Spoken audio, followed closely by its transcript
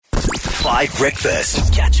5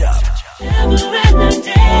 Breakfast. Catch up.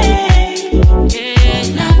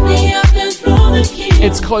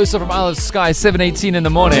 It's closer from Isle of Skye, 7:18 in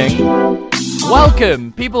the morning.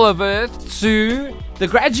 Welcome, people of Earth, to the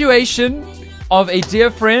graduation of a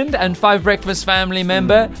dear friend and 5 Breakfast family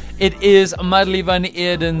member. It is Marli'S van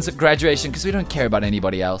Eerden's graduation, because we don't care about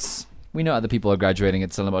anybody else. We know other people are graduating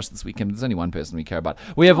at Stellenbosch this weekend. There's only one person we care about.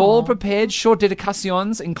 We have all prepared short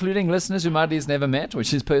dedications, including listeners who Marli'S never met,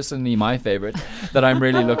 which is personally my favorite, that I'm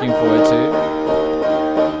really looking forward to.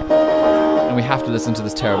 And we have to listen to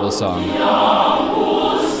this terrible song.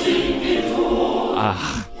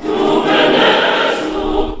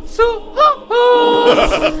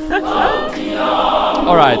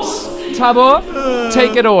 All right, Thabo,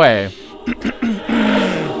 take it away.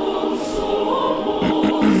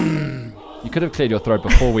 You could have cleared your throat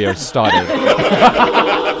before we started.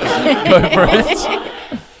 Go for it.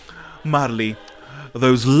 Marli,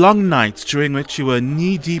 those long nights during which you were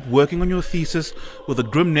knee-deep working on your thesis with a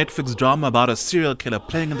grim Netflix drama about a serial killer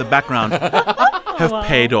playing in the background have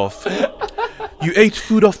paid off. You ate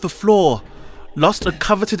food off the floor, lost a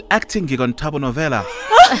coveted acting gig on Thabo novella,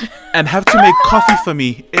 and have to make coffee for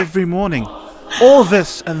me every morning. All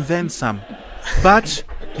this and then some. But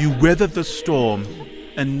you weathered the storm,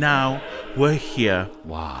 and now we're here.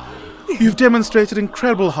 Wow. You've demonstrated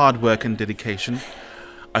incredible hard work and dedication.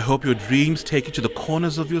 I hope your dreams take you to the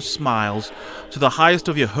corners of your smiles, to the highest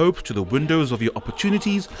of your hopes, to the windows of your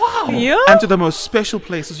opportunities, and to the most special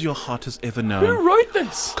places your heart has ever known. Who wrote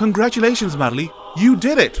this? Congratulations, Marli. You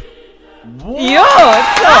did it.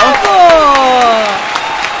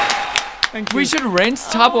 We should rent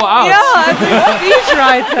Thabo out. Yeah, as a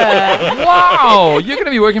speechwriter. Wow, you're going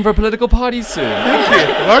to be working for a political party soon. Thank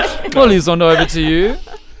you. What? Marli'S, over to you.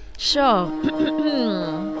 Sure.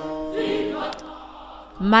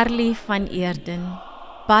 Marli'S van Eerden,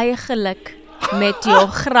 baie geluk met jou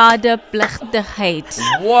grade pligtigheid.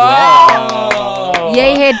 Wow.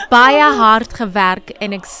 Jy het baie hard gewerk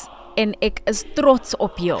en ek is trots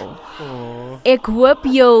op jou. Ek hoop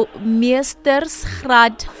jou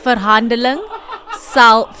meestersgraad verhandeling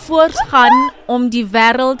sal voortgaan om die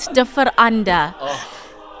wêreld te verander.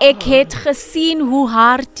 Ek het gesien hoe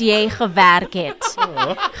hard jy gewerk het.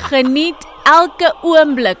 Geniet elke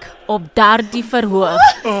oomblik op daardie verhoog.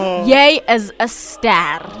 Jy is 'n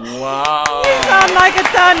ster. Wow. You sound like a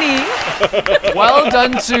Tannie. Well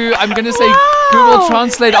done to, I'm going to say, Google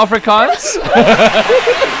Translate Afrikaans.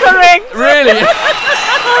 Correct. Really?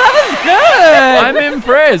 That was good. I'm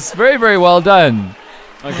impressed. Very, very well done.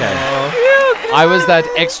 Okay. I was that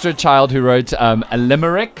extra child who wrote a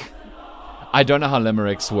limerick. I don't know how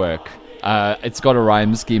limericks work. It's got a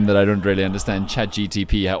rhyme scheme that I don't really understand.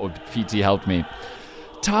 ChatGTP or PT helped me.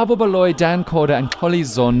 Thabo Baloy, Dan Corder, and Xoli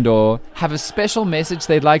Zondo have a special message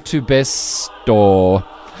they'd like to bestow.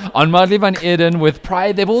 On Marli'S van Eerden, with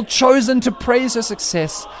pride, they've all chosen to praise her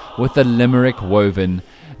success with the limerick woven.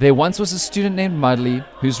 There once was a student named Marli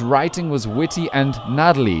whose writing was witty and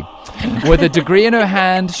gnarly. With a degree in her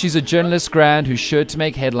hand, she's a journalist grand who's sure to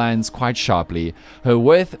make headlines quite sharply. Her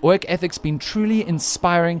work ethic's been truly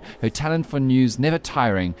inspiring, her talent for news never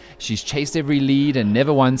tiring. She's chased every lead and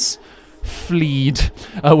never once fleed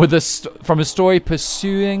from a story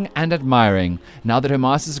pursuing and admiring. Now that her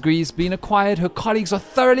master's degree has been acquired, her colleagues are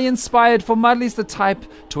thoroughly inspired, for Marli'S the type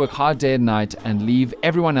to work hard day and night and leave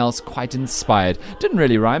everyone else quite inspired. Didn't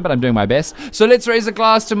really rhyme, but I'm doing my best. So let's raise a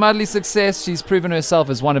glass to Marli'S success. She's proven herself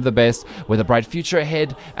as one of the best, with a bright future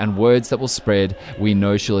ahead and words that will spread. We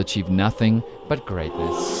know she'll achieve nothing but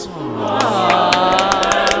greatness.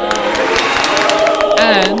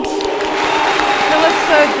 And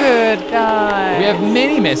So good, guys. we have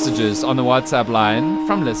many messages on the WhatsApp line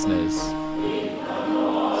from listeners.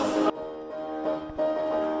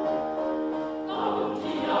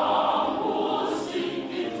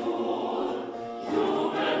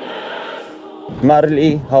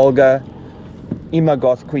 Marli, Holga, Ima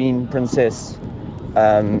Goth Queen, Princess,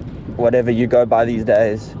 whatever you go by these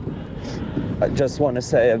days. I just want to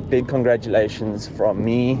say a big congratulations from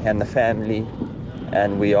me and the family,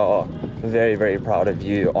 and we are very, very proud of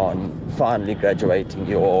you on finally graduating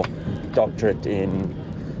your doctorate in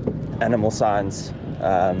animal science.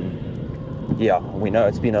 We know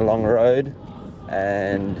it's been a long road,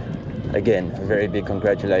 and again, a very big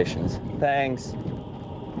congratulations. Thanks.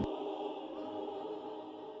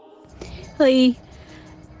 Hi,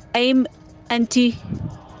 I'm Auntie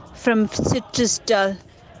from Citrusdal.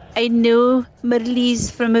 I know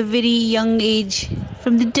Marli'S from a very young age.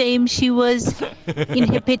 From the time she was in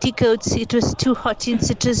her petticoats, it was too hot in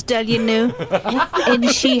Citrusdal, you know. And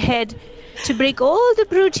she had to break all the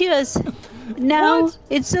brochures Now,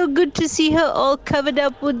 it's so good to see her all covered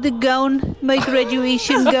up with the gown, my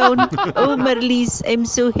graduation gown. Oh, Marli'S, I'm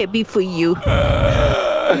so happy for you.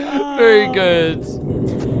 Very good.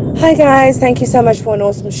 Hi guys, thank you so much for an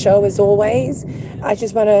awesome show as always. I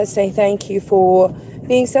just want to say thank you for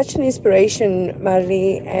being such an inspiration,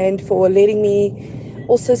 Marli, and for letting me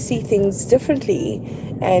also see things differently.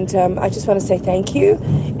 And I just want to say thank you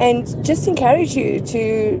and just encourage you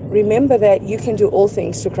to remember that you can do all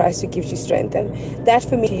things through Christ who gives you strength. And that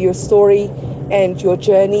for me, your story and your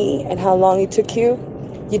journey and how long it took you,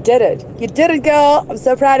 you did it. You did it, girl. I'm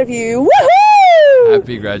so proud of you. Woohoo!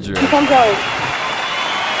 Happy graduation. Keep on going.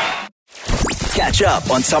 Catch up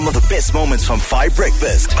on some of the best moments from 5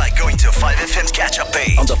 Breakfast by going to 5FM's catch-up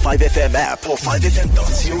page on the 5FM app or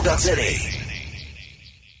 5FM.co.za.